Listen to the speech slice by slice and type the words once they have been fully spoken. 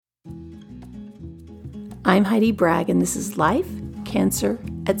I'm Heidi Bragg, and this is Life, Cancer,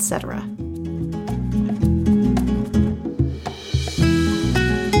 Etc.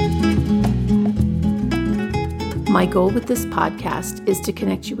 My goal with this podcast is to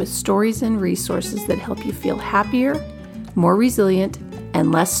connect you with stories and resources that help you feel happier, more resilient,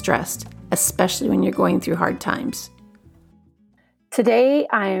 and less stressed, especially when you're going through hard times. Today,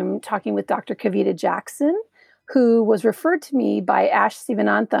 I'm talking with Dr. Kavita Jackson, who was referred to me by Ash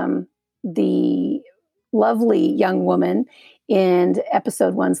Sivanantham, the lovely young woman in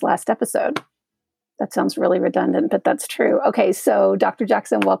episode 1's last episode. That sounds really redundant, but that's true. Okay, so Dr.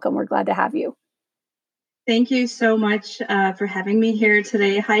 Jackson, welcome. We're glad to have you. Thank you so much for having me here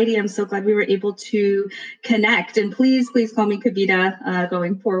today, Heidi. I'm so glad we were able to connect. And please call me Kavita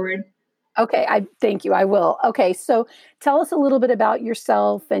going forward. Okay, thank you. I will. Okay, so tell us a little bit about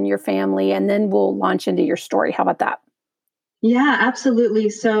yourself and your family, and then we'll launch into your story. How about that? Yeah,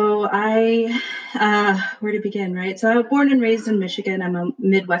 absolutely. So where to begin, right? So I was born and raised in Michigan. I'm a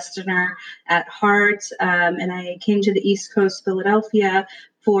Midwesterner at heart. And I came to the East Coast, Philadelphia,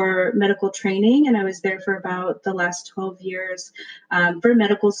 for medical training. And I was there for about the last 12 years for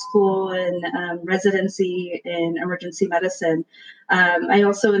medical school and residency in emergency medicine. I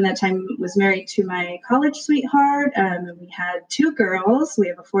also, in that time, was married to my college sweetheart. And we had 2 girls. We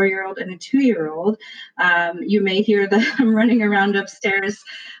have a 4-year-old and a 2-year-old. You may hear them running around upstairs,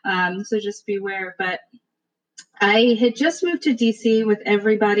 so just beware. But I had just moved to DC with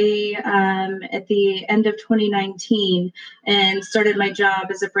everybody at the end of 2019 and started my job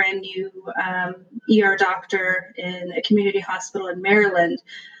as a brand new ER doctor in a community hospital in Maryland.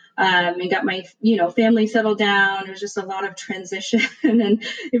 And got my, family settled down. It was just a lot of transition, and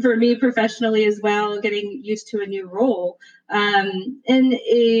for me professionally as well, getting used to a new role.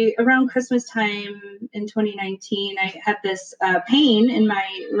 Around Christmas time in 2019, I had this pain in my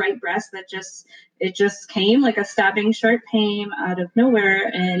right breast that just came like a stabbing sharp pain out of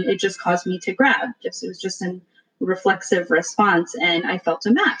nowhere, and it just caused me to grab. It was just a reflexive response, and I felt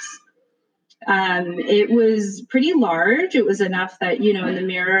a mass. It was pretty large. It was enough that, in the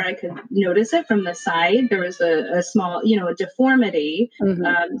mirror, I could notice it from the side. There was a small, a deformity,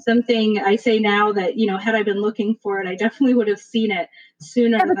 something I say now that, had I been looking for it, I definitely would have seen it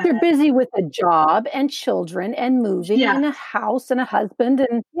sooner. Yeah, but you're busy with a job and children and moving and a house and a husband.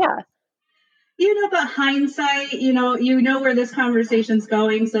 And but hindsight, you know where this conversation's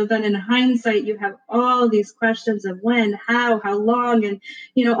going. So then in hindsight, you have all these questions of when, how long, and,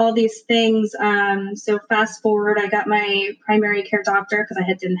 all these things. So fast forward, I got my primary care doctor because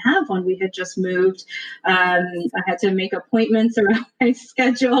I didn't have one. We had just moved. I had to make appointments around my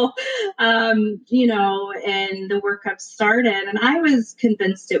schedule, and the workup started. And I was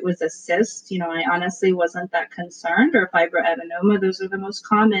convinced it was a cyst. I honestly wasn't that concerned, or fibroadenoma. Those are the most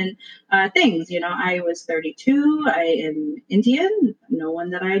common things. I was 32. I am Indian. No one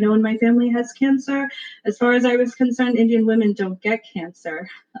that I know in my family has cancer. As far as I was concerned, Indian women don't get cancer,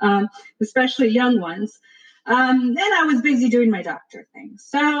 especially young ones. And I was busy doing my doctor thing.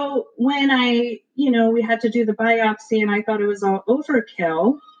 So when we had to do the biopsy and I thought it was all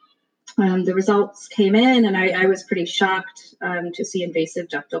overkill, the results came in and I was pretty shocked to see invasive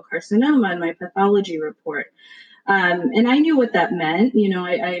ductal carcinoma in my pathology report. And I knew what that meant.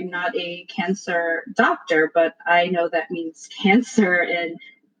 I'm not a cancer doctor, but I know that means cancer, and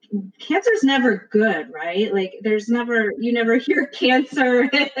cancer's never good, right? Like you never hear cancer.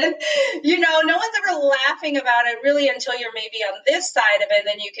 No one's ever laughing about it really until you're maybe on this side of it.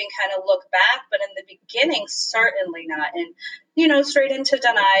 Then you can kind of look back, but in the beginning, certainly not. And, straight into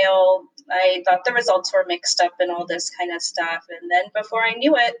denial. I thought the results were mixed up and all this kind of stuff. And then before I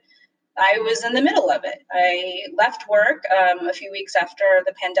knew it, I was in the middle of it. I left work a few weeks after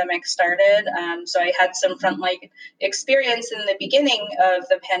the pandemic started. So I had some frontline experience in the beginning of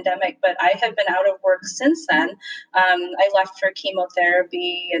the pandemic, but I have been out of work since then. I left for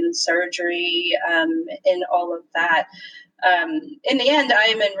chemotherapy and surgery and all of that. In the end, I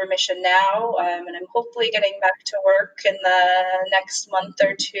am in remission now, and I'm hopefully getting back to work in the next month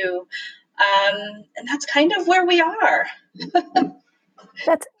or two. And that's kind of where we are.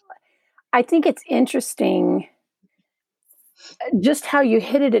 I think it's interesting just how you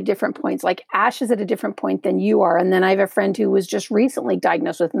hit it at different points. Like Ash is at a different point than you are. And then I have a friend who was just recently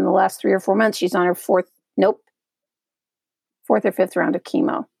diagnosed within the last 3 or 4 months. She's on her fourth or 5th round of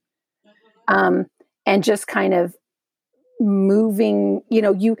chemo. And just kind of moving,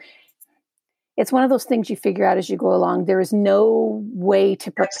 it's one of those things you figure out as you go along. There is no way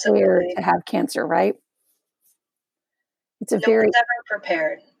to prepare to have cancer, right? It's no one's ever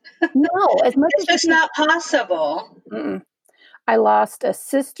prepared. No, as much it's just not possible. I lost a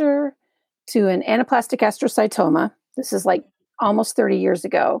sister to an anaplastic astrocytoma. This is like almost 30 years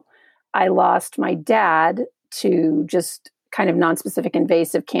ago. I lost my dad to just kind of nonspecific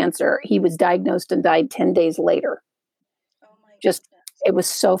invasive cancer. He was diagnosed and died 10 days later. Oh my Just, goodness. it was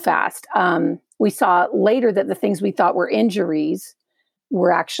so fast. We saw later that the things we thought were injuries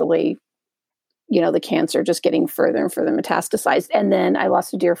were actually, the cancer just getting further and further metastasized. And then I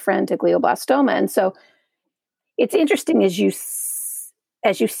lost a dear friend to glioblastoma. And so it's interesting as you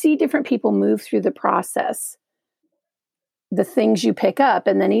see different people move through the process, the things you pick up.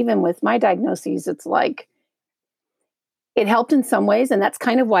 And then even with my diagnoses, it's like, it helped in some ways. And that's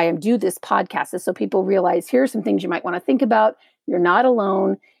kind of why I do this podcast, is so people realize here are some things you might want to think about. You're not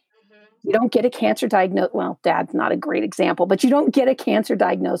alone. You don't get a cancer diagnosis. Well, Dad's not a great example, but you don't get a cancer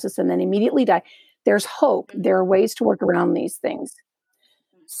diagnosis and then immediately die. There's hope. There are ways to work around these things.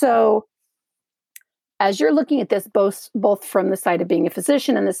 So as you're looking at this, both from the side of being a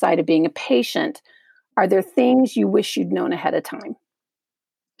physician and the side of being a patient, are there things you wish you'd known ahead of time?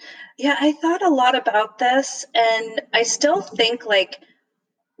 Yeah, I thought a lot about this, and I still think, like,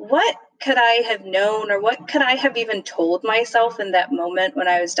 what could I have known, or what could I have even told myself in that moment when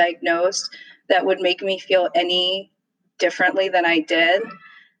I was diagnosed that would make me feel any differently than I did?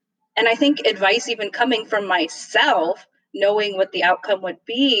 And I think advice even coming from myself, knowing what the outcome would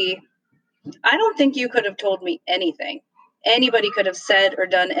be, I don't think you could have told me anything. Anybody could have said or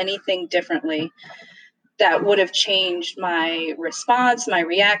done anything differently that would have changed my response, my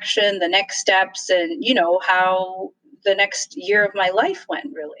reaction, the next steps, and, how the next year of my life went,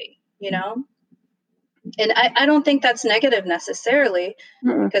 really. And I don't think that's negative necessarily,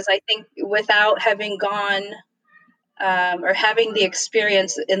 because I think without having gone or having the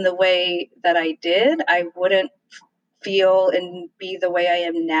experience in the way that I did, I wouldn't feel and be the way I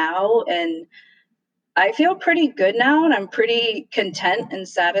am now. And I feel pretty good now, and I'm pretty content and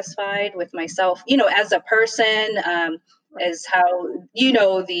satisfied with myself, as a person, as how,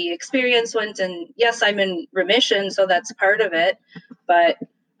 the experience went. And yes, I'm in remission, so that's part of it. But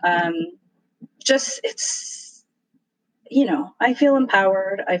just, I feel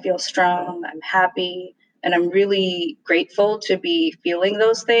empowered. I feel strong. I'm happy. And I'm really grateful to be feeling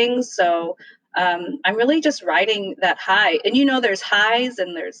those things. So I'm really just riding that high. And, there's highs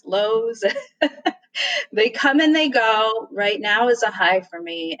and there's lows. They come and they go. Right now is a high for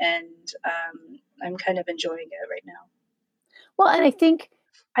me. And I'm kind of enjoying it right now. Well, and I think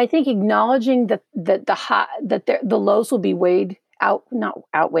acknowledging that the high, that the lows will be not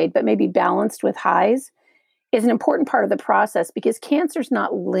outweighed, but maybe balanced with highs, is an important part of the process, because cancer's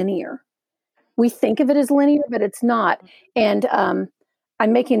not linear. We think of it as linear, but it's not. And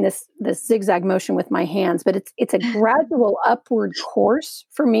I'm making this zigzag motion with my hands, but it's a gradual upward course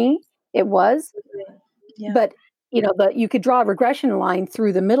for me. It was, Yeah. but you could draw a regression line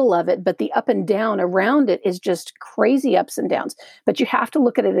through the middle of it, but the up and down around it is just crazy ups and downs. But you have to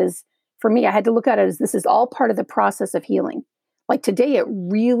look at it as, for me, I had to look at it as, this is all part of the process of healing. Like today, it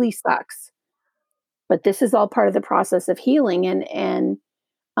really sucks, but this is all part of the process of healing. And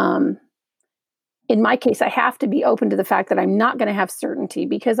in my case, I have to be open to the fact that I'm not going to have certainty,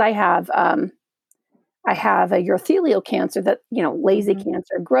 because I have a urothelial cancer that, lazy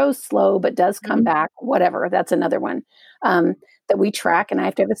cancer, grows slow, but does come back, whatever. That's another one that we track. And I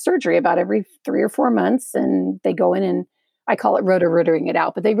have to have a surgery about every 3 or 4 months. And they go in, and I call it rotor-rooting it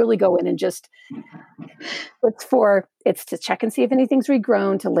out, but they really go in and just, it's to check and see if anything's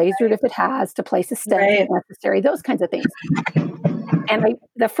regrown, to laser it if it has, to place a stent if necessary, those kinds of things. And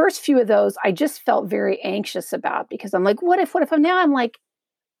the first few of those, I just felt very anxious about, because I'm like, what if I'm like,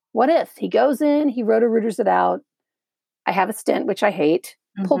 what if he goes in, he rotor-rooters it out. I have a stent, which I hate,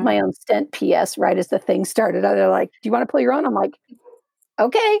 pulled my own stent PS right as the thing started. They're like, do you want to pull your own? I'm like,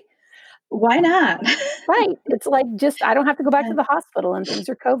 okay. Why not? Right. It's like, just, I don't have to go back to the hospital, and things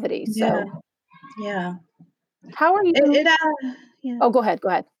are COVID-y. So yeah. How are you? Yeah. Oh, go ahead.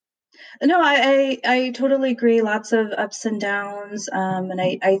 No, I totally agree. Lots of ups and downs. And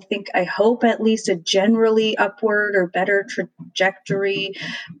I hope at least a generally upward or better trajectory.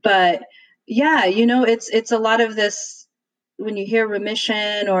 But yeah, it's a lot of this, when you hear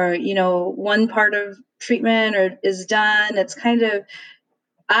remission, or, one part of treatment or is done, it's kind of,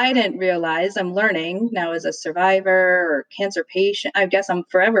 I didn't realize, I'm learning now as a survivor or cancer patient. I guess I'm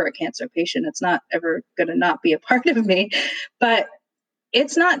forever a cancer patient. It's not ever going to not be a part of me, but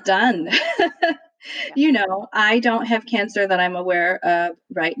it's not done. I don't have cancer that I'm aware of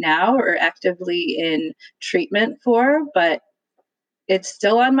right now or actively in treatment for, but it's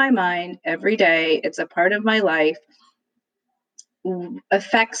still on my mind every day. It's a part of my life.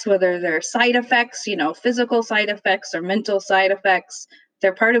 Effects, whether they're side effects, physical side effects or mental side effects,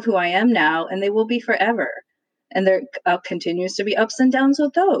 they're part of who I am now, and they will be forever. And there continues to be ups and downs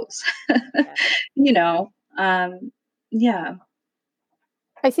with those, you know? Yeah.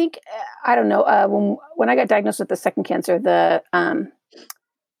 I think, I don't know, when I got diagnosed with the second cancer,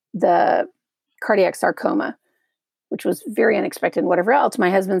 the cardiac sarcoma, which was very unexpected and whatever else,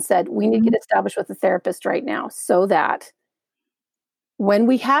 my husband said, we need to get established with a therapist right now so that when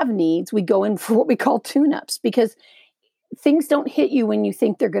we have needs, we go in for what we call tune-ups, because things don't hit you when you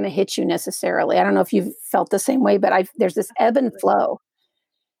think they're going to hit you necessarily. I don't know if you've felt the same way, but there's this ebb and flow.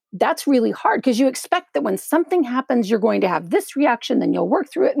 That's really hard because you expect that when something happens, you're going to have this reaction, then you'll work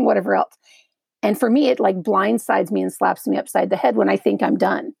through it and whatever else. And for me, it like blindsides me and slaps me upside the head when I think I'm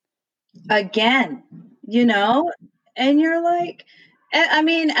done. Again, you know, and you're like, I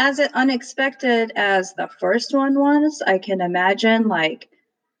mean, as unexpected as the first one was, I can imagine like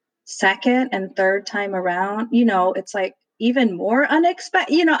second and third time around, you know, it's like even more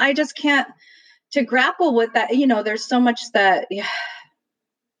unexpected. You know, I just can't to grapple with that. You know, there's so much that, yeah,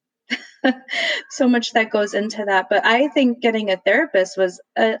 so much that goes into that. But I think getting a therapist was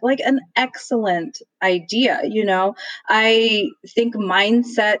like an excellent idea. You know, I think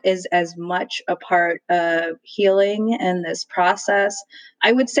mindset is as much a part of healing in this process,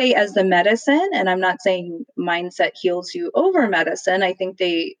 I would say, as the medicine. And I'm not saying mindset heals you over medicine. I think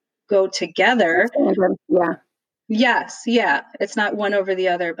they go together. Yeah. Yes. Yeah. It's not one over the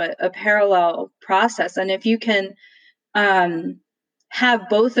other, but a parallel process. And if you can, have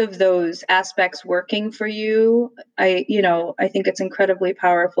both of those aspects working for you, I think it's incredibly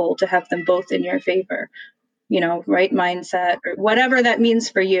powerful to have them both in your favor, you know, right mindset or whatever that means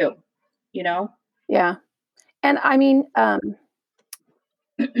for you, you know? Yeah. And I mean,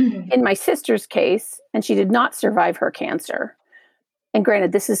 in my sister's case, and she did not survive her cancer. And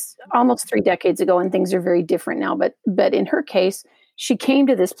granted, this is almost 3 decades ago and things are very different now, but in her case, she came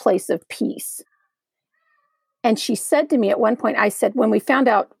to this place of peace. And she said to me at one point, I said, when we found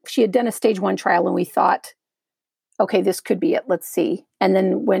out she had done a stage 1 trial and we thought, okay, this could be it. Let's see. And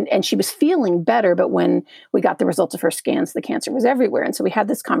then and she was feeling better, but when we got the results of her scans, the cancer was everywhere. And so we had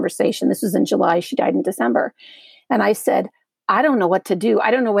this conversation. This was in July. She died in December. And I said, I don't know what to do. I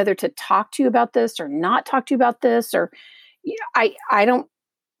don't know whether to talk to you about this or not talk to you about this, or I don't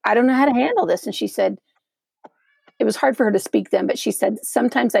know how to handle this. And she said, it was hard for her to speak then, but she said,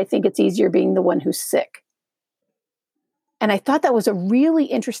 sometimes I think it's easier being the one who's sick. And I thought that was a really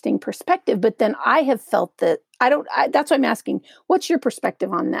interesting perspective. But then I have felt that that's why I'm asking, what's your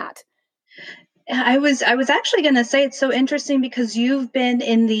perspective on that? I was actually going to say it's so interesting because you've been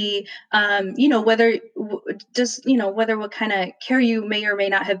in the, whether what kind of care you may or may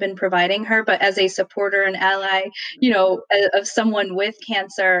not have been providing her, but as a supporter and ally, you know, of someone with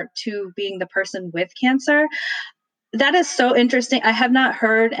cancer to being the person with cancer. That is so interesting. I have not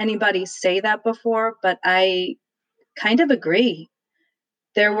heard anybody say that before, but I kind of agree.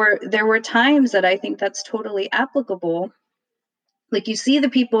 There were times that I think that's totally applicable. Like you see the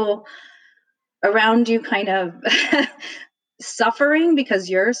people around you kind of suffering because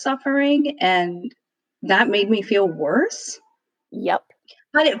you're suffering, and that made me feel worse. Yep.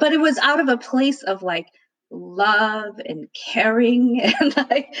 But it was out of a place of like love and caring, and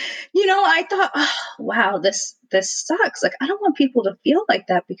like, you know, I thought, oh, wow, this sucks. Like, I don't want people to feel like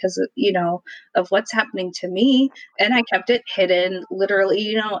that because of, you know, of what's happening to me. And I kept it hidden, literally,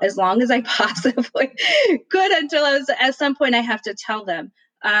 you know, as long as I possibly could, until I was at some point I have to tell them.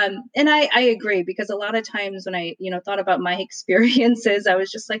 And I agree, because a lot of times when I, you know, thought about my experiences, I was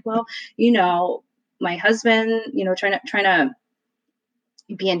just like, well, you know, my husband, you know, trying to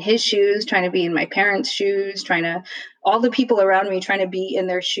be in his shoes, trying to be in my parents' shoes, trying to, all the people around me, trying to be in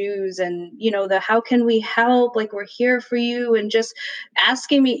their shoes. And, you know, how can we help? Like, we're here for you. And just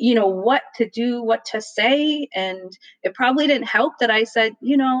asking me, you know, what to do, what to say. And it probably didn't help that I said,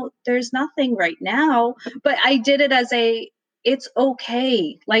 you know, there's nothing right now, but I did it as it's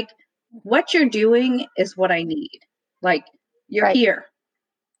okay. Like, what you're doing is what I need. Like, you're Right. here.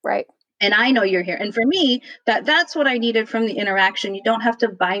 Right. And I know you're here. And for me, that's what I needed from the interaction. You don't have to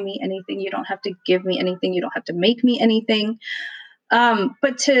buy me anything. You don't have to give me anything. You don't have to make me anything.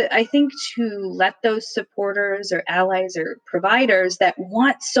 But I think to let those supporters or allies or providers that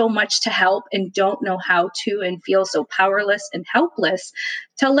want so much to help and don't know how to, and feel so powerless and helpless,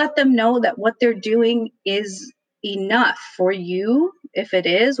 to let them know that what they're doing is enough for you, if it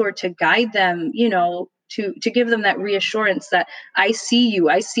is, or to guide them, you know, to give them that reassurance that I see you,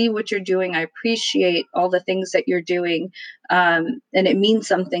 I see what you're doing, I appreciate all the things that you're doing, and it means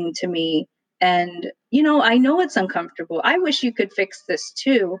something to me. And, you know, I know it's uncomfortable. I wish you could fix this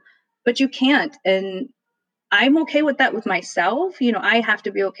too, but you can't. And I'm okay with that with myself. I have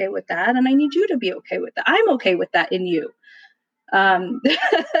to be okay with that, and I need you to be okay with that. I'm okay with that in you. Um,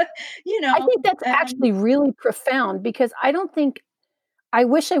 I think that's and actually really profound because I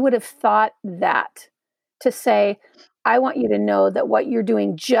wish I would have thought that to say, I want you to know that what you're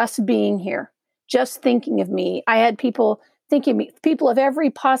doing, just being here, just thinking of me. I had people thinking me, people of every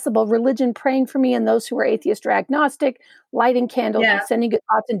possible religion praying for me, and those who were atheist or agnostic, lighting candles yeah, and sending good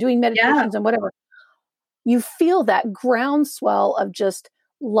thoughts and doing yeah, meditations and whatever. You feel that groundswell of just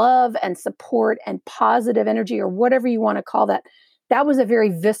love and support and positive energy or whatever you want to call that. That was a very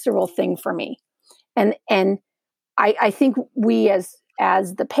visceral thing for me. And I think we as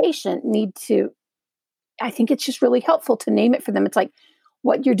the patient need to, I think it's just really helpful to name it for them. It's like,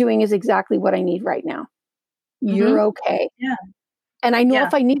 what you're doing is exactly what I need right now. You're hmm okay. yeah, And I know yeah,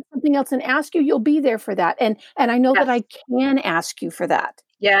 if I need something else and ask you, you'll be there for that. And I know that yes, I can ask you for that.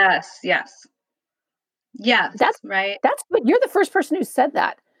 yes, yes, That's yes, right. but you're the first person who said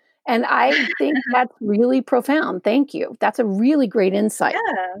that. And I think that's really profound. Thank you. That's a really great insight.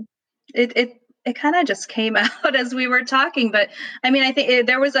 Yeah, it kind of just came out as we were talking, but I mean, I think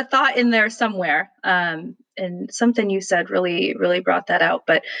there was a thought in there somewhere, and something you said really brought that out.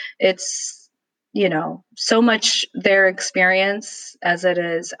 But it's so much their experience as it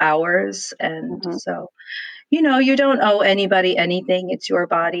is ours, and Mhm. so you don't owe anybody anything. It's your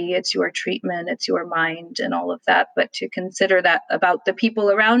body, it's your treatment, it's your mind, and all of that. But to consider that about the people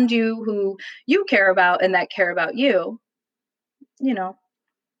around you who you care about and that care about you, you know,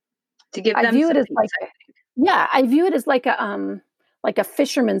 to give I them view it some as peace. like yeah, I view it as like a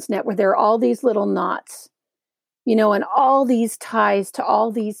fisherman's net where there are all these little knots, and all these ties to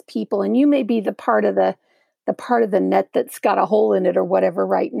all these people, and you may be the part of the net that's got a hole in it or whatever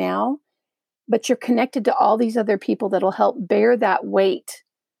right now, but you're connected to all these other people that'll help bear that weight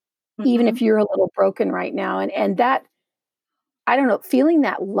even if Mhm, you're a little broken right now. And that, I don't know, feeling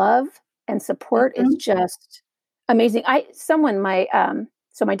that love and support is mhm, just amazing. I someone my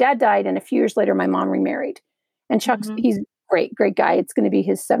so my dad died, and a few years later my mom remarried. And mhm, He's great guy. It's going to be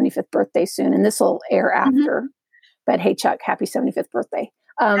his 75th birthday soon, and this will air mhm. after. But hey, Chuck, happy 75th birthday.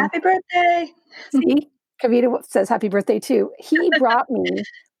 Happy birthday. See, Kavita says happy birthday too. He brought me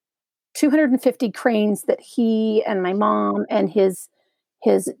 250 cranes that he and my mom and his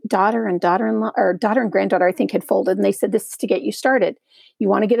daughter and daughter-in-law, or daughter and granddaughter, I think, had folded. And they said, this is to get you started. You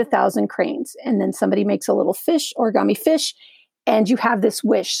want to get 1,000 cranes. And then somebody makes a little fish, origami fish, and you have this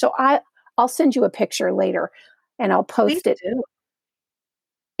wish. So I'll send you a picture later and I'll Please post it. do.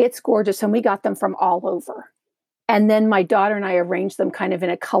 It's gorgeous. And we got them from all over. And then my daughter and I arranged them kind of in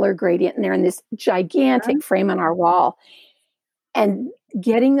a color gradient, and they're in this Huh? gigantic frame on our wall. And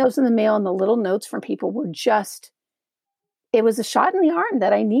getting those in the mail and the little notes from people were just, it was a shot in the arm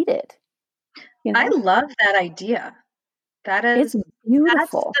that I needed. You I know, love that idea. That it's is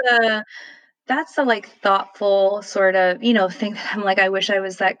that's beautiful. the like thoughtful sort of, thing that I'm like, I wish I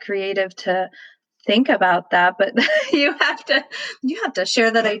was that creative to think about that, but you have to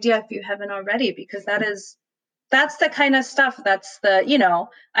share that idea if you haven't already, because that's the kind of stuff that's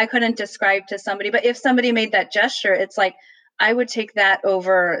I couldn't describe to somebody, but if somebody made that gesture, it's like I would take that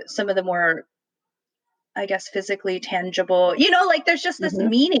over some of the more, I guess, physically tangible, like there's just this Mhm.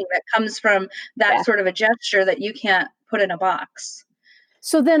 meaning that comes from that Yeah. sort of a gesture that you can't put in a box.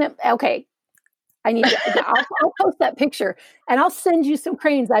 So then, okay, I need to. Yeah, I'll post that picture and I'll send you some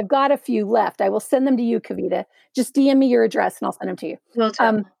cranes. I've got a few left. I will send them to you, Kavita. Just DM me your address and I'll send them to you. Will do.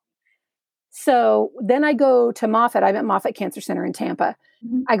 Um, so then I go to Moffitt. I'm at Moffitt Cancer Center in Tampa.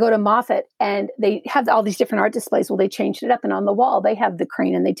 Mhm. I go to Moffitt and they have all these different art displays. Well, they changed it up, and on the wall they have the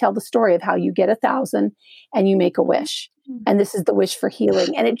crane and they tell the story of how you get 1,000 and you make a wish. And this is the wish for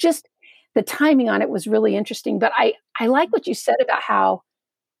healing. And it just, the timing on it was really interesting. But I like what you said about how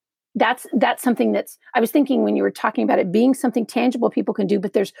that's something that's, I was thinking when you were talking about it being something tangible people can do,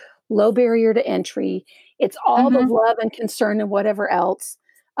 but there's low barrier to entry. It's all the Mhm. love and concern and whatever else.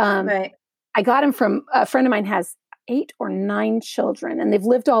 Um, Right. I got him from a friend of mine has 8 or 9 children, and they've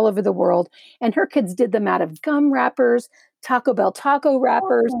lived all over the world. And her kids did them out of gum wrappers, Taco Bell taco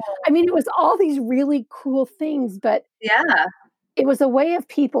wrappers. Oh. I mean, it was all these really cool things, but Yeah. it was a way of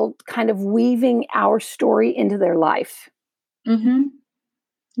people kind of weaving our story into their life. Mhm.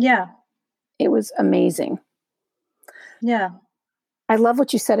 Yeah. It was amazing. Yeah. I love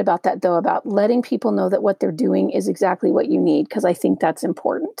what you said about that, though, about letting people know that what they're doing is exactly what you need, because I think that's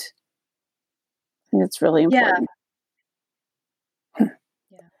important. And it's really Yeah. important. Yeah.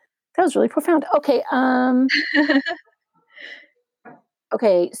 That was really profound. Okay,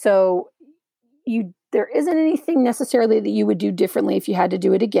 so there isn't anything necessarily that you would do differently if you had to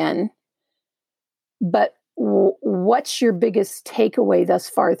do it again. But what's your biggest takeaway thus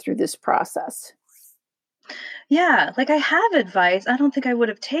far through this process? Yeah, like I have advice. I don't think I would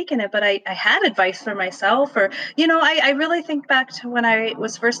have taken it, but I had advice for myself. Or, I really think back to when I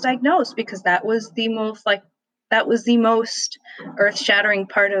was first diagnosed, because that was the most earth shattering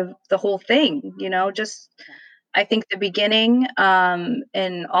part of the whole thing, just I think the beginning,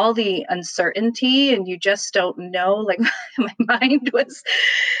 and all the uncertainty, and you just don't know. Like my mind was,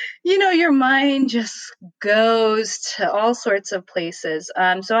 your mind just goes to all sorts of places.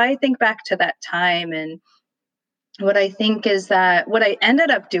 So I think back to that time, and what I think is that what I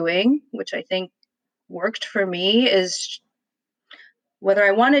ended up doing, which I think worked for me, is whether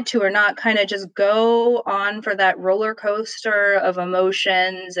I wanted to or not, kind of just go on for that roller coaster of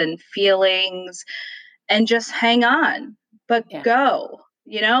emotions and feelings and just hang on, but Yeah. go.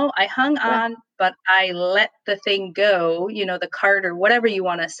 I hung on, but I let the thing go, the cart or whatever you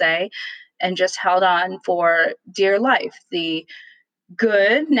want to say, and just held on for dear life. The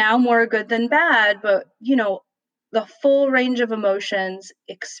good, now more good than bad, but the full range of emotions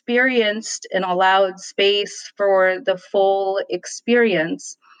experienced and allowed space for the full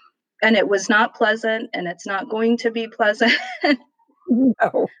experience. And it was not pleasant, and it's not going to be pleasant.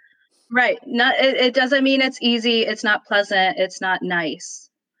 No. Right. Not it doesn't mean it's easy, it's not pleasant, it's not nice.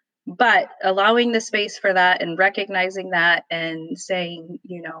 But allowing the space for that and recognizing that and saying,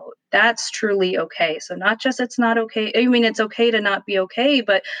 that's truly okay. So not just it's not okay. I mean, it's okay to not be okay,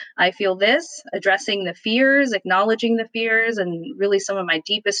 but I feel this, addressing the fears, acknowledging the fears, and really some of my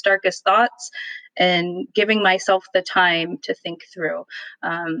deepest, darkest thoughts, and giving myself the time to think through.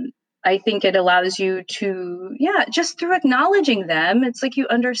 I think it allows you to, just through acknowledging them, it's like you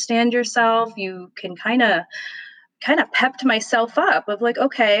understand yourself. You can kind of pepped myself up of like,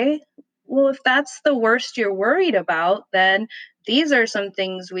 okay, well, if that's the worst you're worried about, then these are some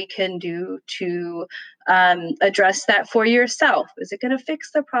things we can do to address that for yourself. Is it going to fix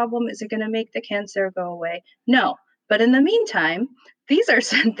the problem? Is it going to make the cancer go away? No. But in the meantime, these are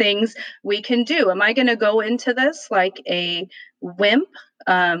some things we can do. Am I going to go into this like a wimp,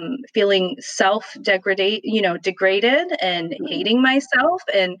 feeling degraded and hating myself?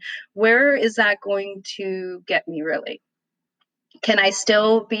 And where is that going to get me really? Can I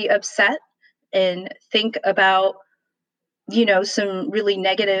still be upset and think about, some really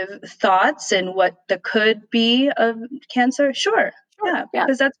negative thoughts and what the could be of cancer? Sure. Yeah,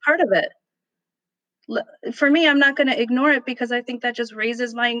 because that's part of it. For me, I'm not going to ignore it, because I think that just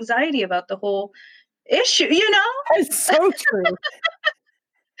raises my anxiety about the whole issue, It's so true.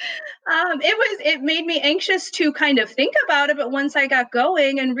 It made me anxious to kind of think about it, but once I got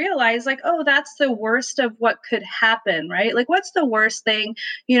going and realized like, oh, that's the worst of what could happen, right? Like, what's the worst thing?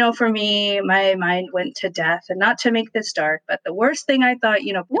 For me, my mind went to death, and not to make this dark, but the worst thing I thought,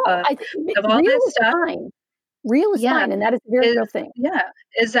 No, of all real this is stuff, fine. Real is fine, and that is a very real thing.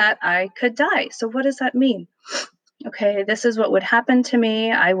 is that I could die. So what does that mean? Okay, this is what would happen to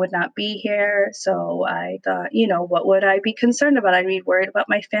me. I would not be here. So I thought, what would I be concerned about? I'd be worried about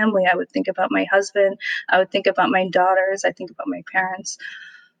my family. I would think about my husband. I would think about my daughters. I think about my parents.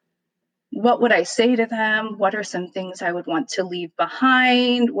 What would I say to them? What are some things I would want to leave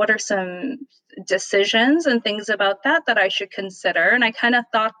behind? What are some decisions and things about that I should consider? And I kind of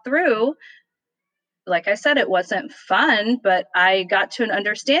thought through. Like I said, it wasn't fun, but I got to an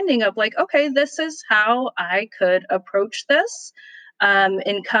understanding of like, okay, this is how I could approach this,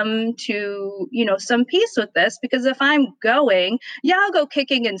 and come to, some peace with this. Because if I'm going, I'll go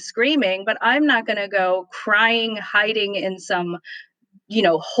kicking and screaming, but I'm not going to go crying, hiding in some,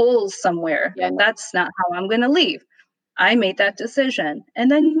 holes somewhere. Yeah, no. That's not how I'm going to leave. I made that decision.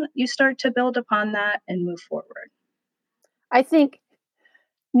 And then you start to build upon that and move forward. I think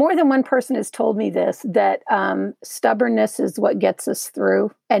more than one person has told me this, that stubbornness is what gets us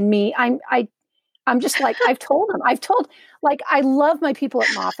through. And me, I'm just like, I've told, like, I love my people at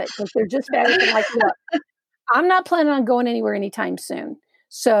Moffitt because they're just fabulous. I'm like, look, I'm not planning on going anywhere anytime soon.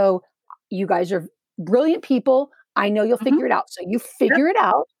 So you guys are brilliant people. I know you'll figure it out. So you figure it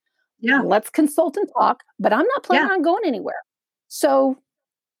out. Yeah. Let's consult and talk, but I'm not planning on going anywhere. So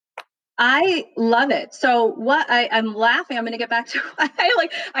I love it. So I'm laughing. I'm going to get back to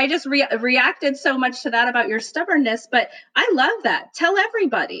I just reacted so much to that about your stubbornness, but I love that. Tell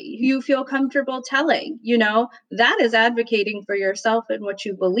everybody you feel comfortable telling, that is advocating for yourself and what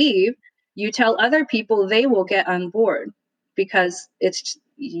you believe. You tell other people, they will get on board. because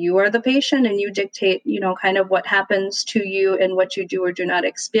you are the patient and you dictate, kind of what happens to you and what you do or do not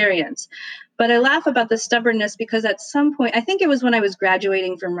experience. But I laugh about the stubbornness because at some point, I think it was when I was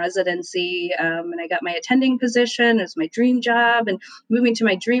graduating from residency, and I got my attending position. It was my dream job and moving to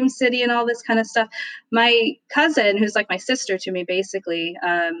my dream city and all this kind of stuff. My cousin, who's like my sister to me, basically,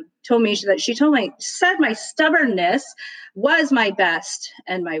 told me that said my stubbornness was my best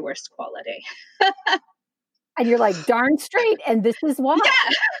and my worst quality. And you're like, darn straight. And this is why.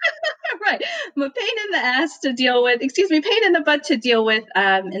 Yeah. Right. I'm a pain in the ass to deal with, pain in the butt to deal with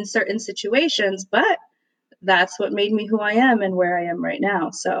in certain situations, but that's what made me who I am and where I am right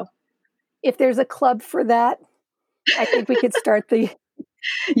now. So if there's a club for that, I think we could start the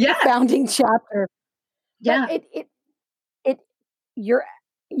founding chapter. Yeah. But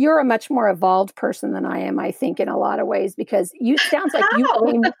you're a much more evolved person than I am, I think, in a lot of ways, because sounds like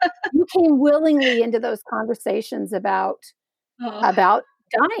you came willingly into those conversations about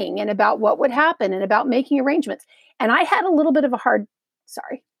dying and about what would happen and about making arrangements. And I had a little hard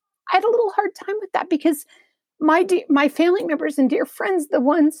time with that because my family members and dear friends, the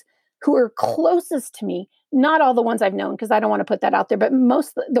ones who are closest to me, not all the ones I've known, because I don't want to put that out there, but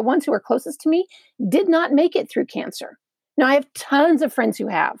most the ones who are closest to me did not make it through cancer. Now, I have tons of friends who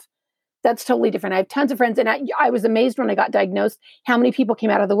have. That's totally different. I have tons of friends, and I was amazed when I got diagnosed how many people came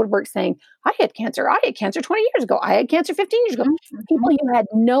out of the woodwork saying, I had cancer 20 years ago. I had cancer 15 years ago. Mm-hmm. People you had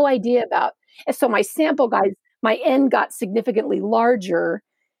no idea about. And so my sample, guys, my N got significantly larger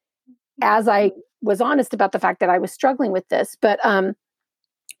as I was honest about the fact that I was struggling with this. But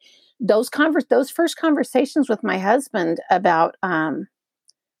those first conversations with my husband about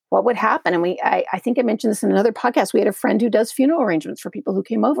what would happen. And I think I mentioned this in another podcast. We had a friend who does funeral arrangements for people who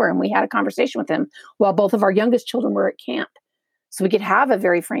came over, and we had a conversation with him while both of our youngest children were at camp. So we could have a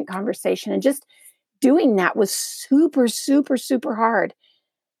very frank conversation, and just doing that was super, super, super hard.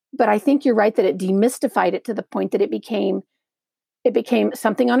 But I think you're right that it demystified it to the point that it became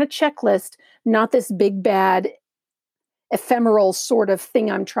something on a checklist, not this big, bad, ephemeral sort of thing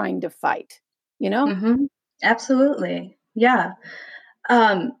I'm trying to fight, Mm-hmm. Absolutely. Yeah.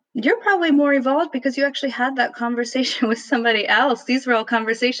 You're probably more evolved because you actually had that conversation with somebody else. These were all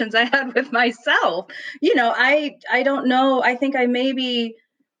conversations I had with myself. I don't know. I think I maybe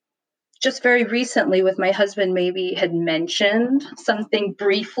just very recently with my husband maybe had mentioned something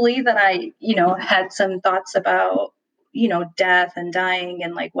briefly that I, had some thoughts about, death and dying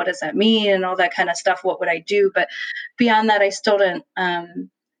and like, what does that mean and all that kind of stuff. What would I do? But beyond that, I still didn't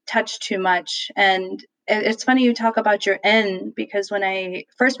touch too much. And it's funny you talk about your N, because when I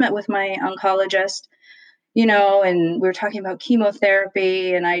first met with my oncologist, and we were talking about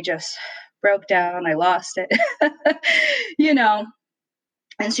chemotherapy, and I just broke down. I lost it,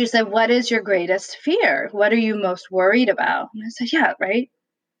 And she said, what is your greatest fear? What are you most worried about? And I said, yeah, right.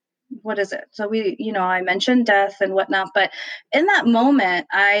 What is it? So I mentioned death and whatnot, but in that moment,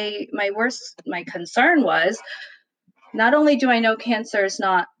 my concern was, not only do I know cancer is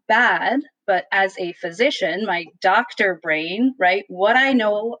not bad, but as a physician, my doctor brain, right? What I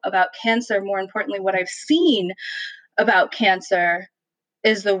know about cancer, more importantly, what I've seen about cancer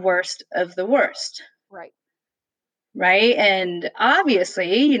is the worst of the worst. Right. Right. And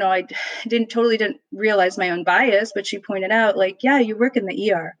obviously, I didn't realize my own bias, but she pointed out, like, yeah, you work in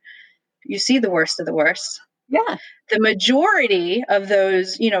the ER. You see the worst of the worst. Yeah. The majority of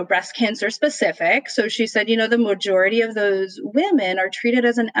those, breast cancer specific. So she said, the majority of those women are treated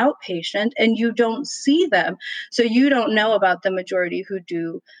as an outpatient and you don't see them. So you don't know about the majority who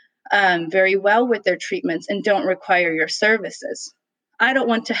do very well with their treatments and don't require your services. I don't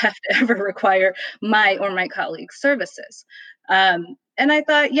want to have to ever require my or my colleagues' services. And I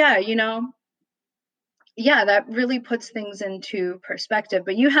thought, that really puts things into perspective,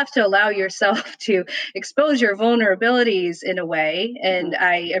 but you have to allow yourself to expose your vulnerabilities in a way. And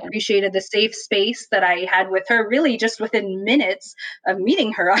I appreciated the safe space that I had with her. Really, just within minutes of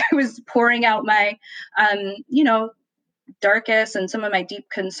meeting her, I was pouring out my, darkest and some of my deep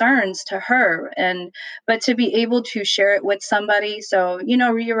concerns to her, but to be able to share it with somebody. So,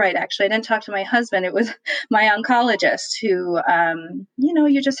 you're right. Actually, I didn't talk to my husband. It was my oncologist who,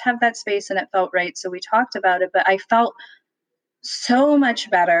 you just have that space and it felt right. So we talked about it, but I felt so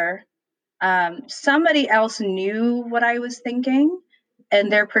much better. Somebody else knew what I was thinking, and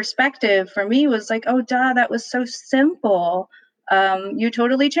their perspective for me was like, oh, duh, that was so simple. You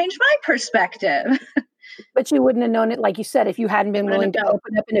totally changed my perspective. But you wouldn't have known it, like you said, if you hadn't been willing to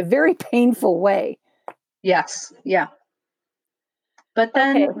open up in a very painful way. Yes. Yeah. But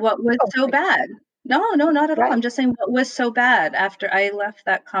then what was so bad? No, not at all. I'm just saying what was so bad after I left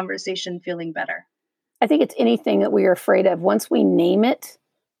that conversation feeling better. I think it's anything that we are afraid of. Once we name it,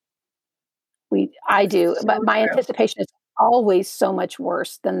 I do, So but my true. anticipation is always so much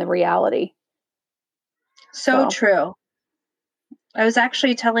worse than the reality. So true. I was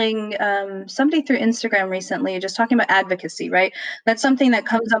actually telling somebody through Instagram recently, just talking about advocacy, right? That's something that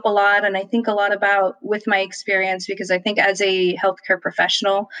comes up a lot. And I think a lot about with my experience, because I think as a healthcare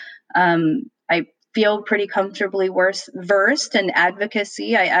professional, I feel pretty comfortably versed in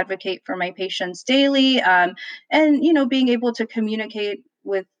advocacy. I advocate for my patients daily. And, being able to communicate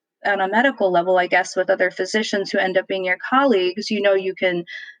with on a medical level, I guess, with other physicians who end up being your colleagues, you can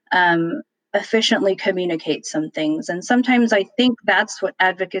efficiently communicate some things. And sometimes I think that's what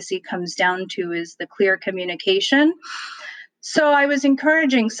advocacy comes down to, is the clear communication. So I was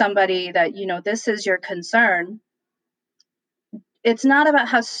encouraging somebody that, this is your concern. It's not about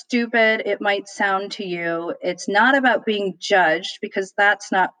how stupid it might sound to you. It's not about being judged, because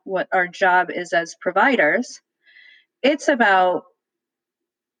that's not what our job is as providers. It's about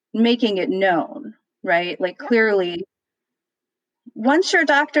making it known, right? Like, clearly, once your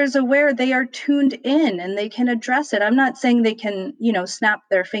doctor's aware, they are tuned in and they can address it. I'm not saying they can, snap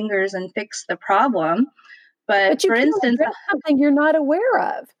their fingers and fix the problem. But you for can instance, address something you're not aware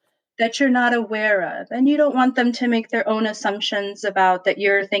of. That you're not aware of. And you don't want them to make their own assumptions about that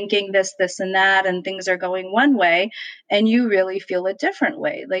you're thinking this, and that, and things are going one way, and you really feel a different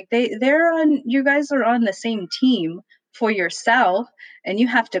way. Like you guys are on the same team for yourself, and you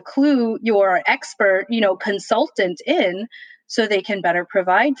have to clue your expert, consultant in, so they can better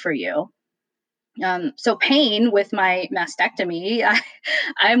provide for you. So pain with my mastectomy,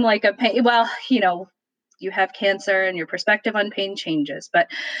 I'm like a pain. Well, you have cancer and your perspective on pain changes, but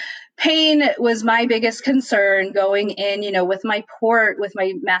pain was my biggest concern going in, with my port, with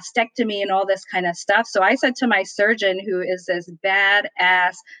my mastectomy and all this kind of stuff. So I said to my surgeon, who is this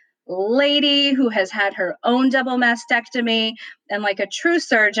badass lady who has had her own double mastectomy, and like a true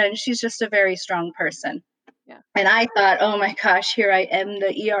surgeon, she's just a very strong person. Yeah. And I thought, oh my gosh, here I am,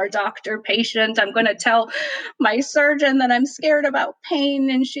 the ER doctor patient. I'm going to tell my surgeon that I'm scared about pain,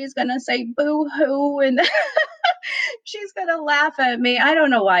 and she's going to say boo-hoo, and she's going to laugh at me. I don't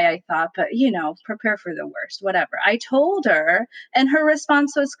know why I thought, but, prepare for the worst, whatever. I told her, and her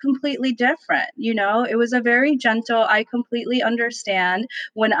response was completely different. It was a very gentle, I completely understand.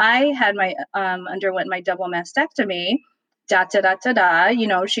 When I had underwent my double mastectomy,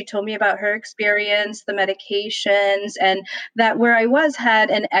 she told me about her experience, the medications, and that where I was had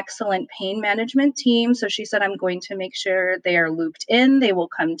an excellent pain management team. So she said, I'm going to make sure they are looped in. They will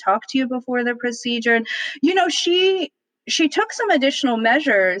come talk to you before the procedure. And, she took some additional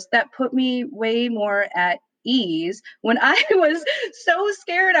measures that put me way more at ease when I was so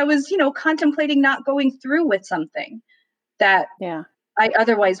scared. I was, contemplating not going through with something that I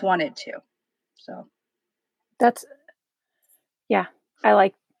otherwise wanted to. So I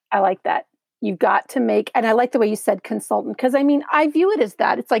like that. You've got to make, and I like the way you said consultant, because I view it as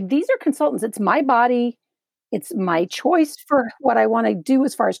that. It's like, these are consultants. It's my body. It's my choice for what I want to do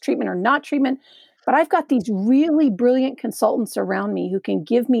as far as treatment or not treatment. But I've got these really brilliant consultants around me who can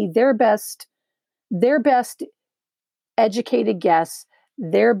give me their best educated guess,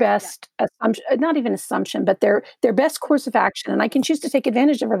 their best assumption, not even assumption, but their best course of action. And I can choose to take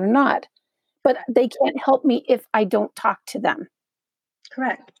advantage of it or not. But they can't help me if I don't talk to them.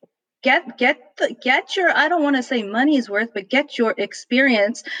 Correct. Get your, I don't want to say money's worth, but get your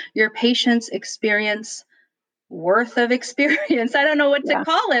experience, your patient's experience worth of experience. I don't know what to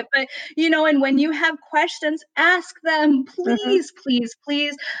call it, but and when you have questions, ask them, please, please,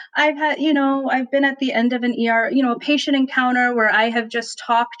 please. I've had, I've been at the end of an ER, a patient encounter where I have just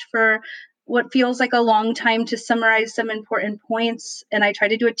talked for what feels like a long time to summarize some important points. And I try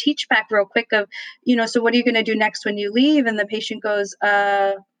to do a teach back real quick of, so what are you going to do next when you leave? And the patient goes,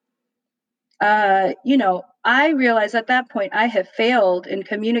 I realize at that point I have failed in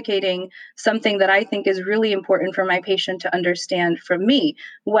communicating something that I think is really important for my patient to understand from me,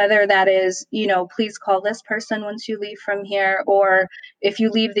 whether that is, please call this person once you leave from here, or if you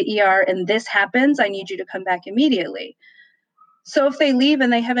leave the ER and this happens, I need you to come back immediately. So if they leave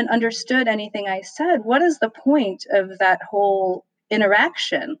and they haven't understood anything I said, what is the point of that whole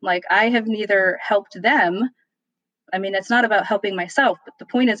interaction? Like, I have neither helped them. It's not about helping myself, but the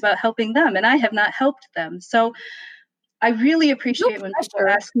point is about helping them, and I have not helped them. So I really appreciate when people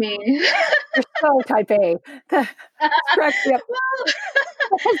ask me. You're so type A. Correct. Yep.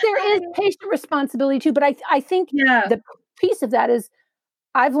 Because there is patient responsibility too. But I think the piece of that is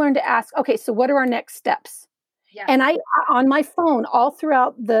I've learned to ask, okay, so what are our next steps? Yeah. And I, on my phone, all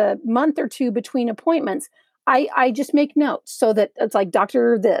throughout the month or two between appointments, I just make notes so that it's like,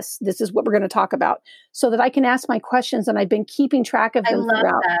 Doctor, this is what we're going to talk about, so that I can ask my questions, and I've been keeping track of I them love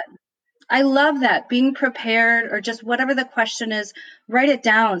throughout. that. I love that. Being prepared, or just whatever the question is, write it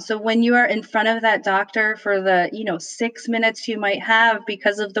down. So when you are in front of that doctor for the, 6 minutes you might have,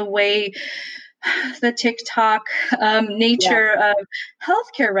 because of the way the TikTok Yeah. nature of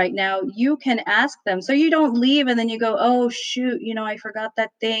healthcare right now, you can ask them. So you don't leave and then you go, oh, shoot, I forgot that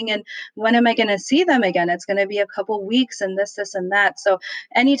thing. And when am I going to see them again? It's going to be a couple weeks and this, and that. So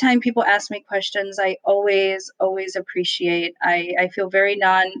anytime people ask me questions, I always, always appreciate. I feel very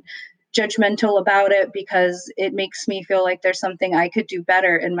judgmental about it, because it makes me feel like there's something I could do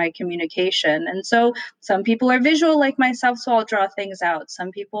better in my communication. And so some people are visual like myself, so I'll draw things out.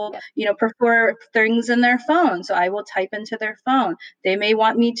 Some people, prefer things in their phone, so I will type into their phone. They may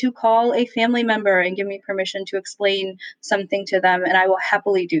want me to call a family member and give me permission to explain something to them, and I will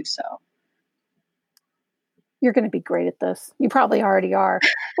happily do so. You're going to be great at this. You probably already are.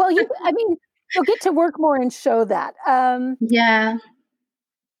 Well, you'll get to work more and show that. Yeah.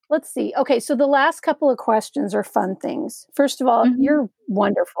 Let's see. Okay, so the last couple of questions are fun things. First of all, You're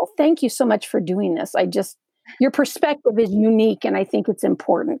wonderful. Thank you so much for doing this. Your perspective is unique, and I think it's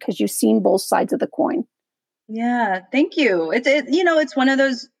important because you've seen both sides of the coin. Yeah, thank you. It's one of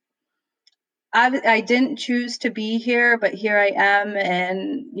those, I didn't choose to be here, but here I am.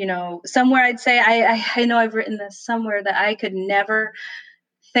 And, somewhere I'd say, I know I've written this somewhere, that I could never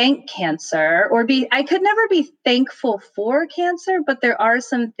thank cancer, I could never be thankful for cancer, but there are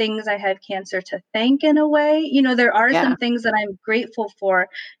some things I had cancer to thank in a way. There are some things that I'm grateful for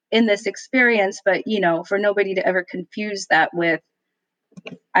in this experience, but, for nobody to ever confuse that with,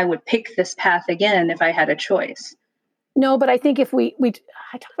 I would pick this path again if I had a choice. No, but I think if I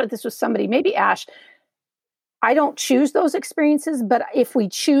talked about this with somebody, maybe Ash, I don't choose those experiences, but if we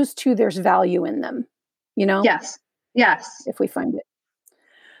choose to, there's value in them, Yes. If we find it.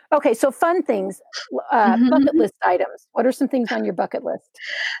 Okay, so fun things, bucket list items. What are some things on your bucket list?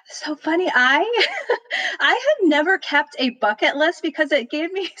 So funny. I have never kept a bucket list, because it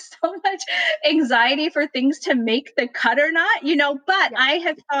gave me so much anxiety for things to make the cut or not, but I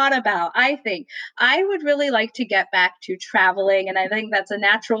have thought about, I think I would really like to get back to traveling. And I think that's a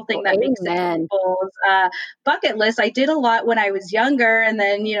natural thing that makes it people's bucket list. I did a lot when I was younger. And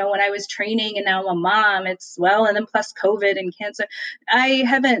then, when I was training, and now I'm a mom, and then plus COVID and cancer, I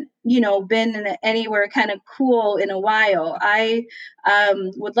haven't, been anywhere kind of cool in a while. I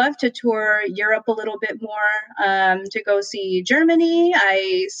would love to tour Europe a little bit more, to go see Germany.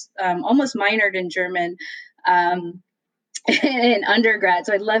 I almost minored in German in undergrad,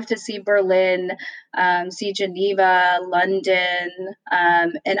 so I'd love to see Berlin, see Geneva, London,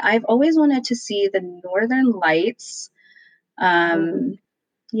 and I've always wanted to see the Northern Lights. And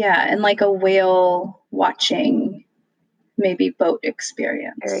like a whale watching, maybe boat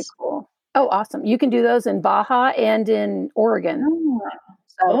experience. Very cool. Oh, awesome. You can do those in Baja and in Oregon.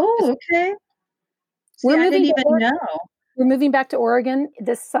 Okay. I didn't even know. We're moving back to Oregon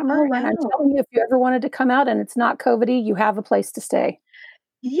this summer. Oh, wow. And I'm telling you, if you ever wanted to come out and it's not COVID-y, you have a place to stay.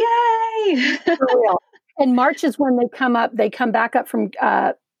 Yay! For real. And March is when they come back up from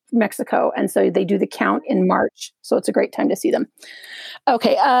Mexico. And so they do the count in March. So it's a great time to see them.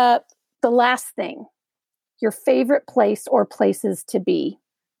 Okay. The last thing, your favorite place or places to be.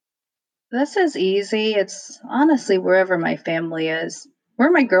 This is easy. It's honestly wherever my family is,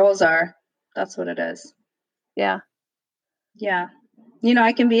 where my girls are. That's what it is. Yeah. Yeah.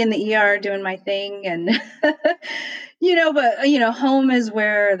 I can be in the ER doing my thing, and, but, home is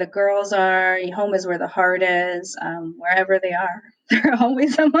where the girls are. Home is where the heart is. Wherever they are, they're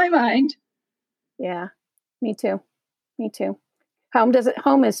always on my mind. Yeah. Me too. Home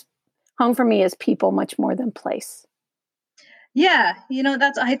for me is people much more than place. Yeah.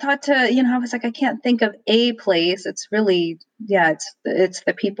 I thought I was like, I can't think of a place. It's really, it's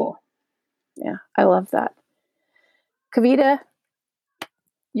the people. Yeah. I love that. Kavita,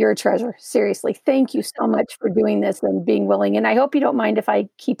 you're a treasure. Seriously. Thank you so much for doing this and being willing. And I hope you don't mind if I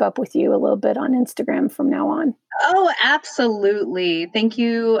keep up with you a little bit on Instagram from now on. Oh, absolutely. Thank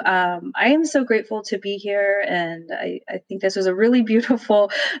you. I am so grateful to be here. And I think this was a really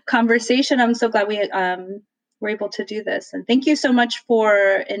beautiful conversation. I'm so glad we were able to do this. And thank you so much for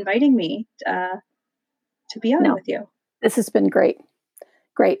inviting me to be on with you. This has been great.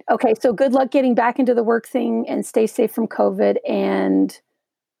 Great. Okay. So good luck getting back into the work thing, and stay safe from COVID, and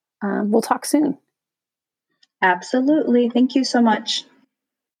we'll talk soon. Absolutely. Thank you so much.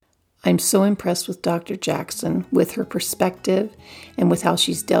 I'm so impressed with Dr. Jackson, with her perspective and with how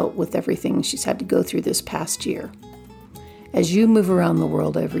she's dealt with everything she's had to go through this past year. As you move around the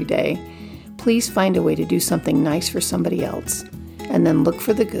world every day, please find a way to do something nice for somebody else, and then look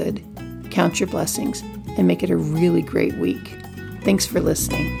for the good, count your blessings, and make it a really great week. Thanks for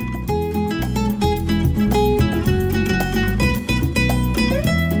listening.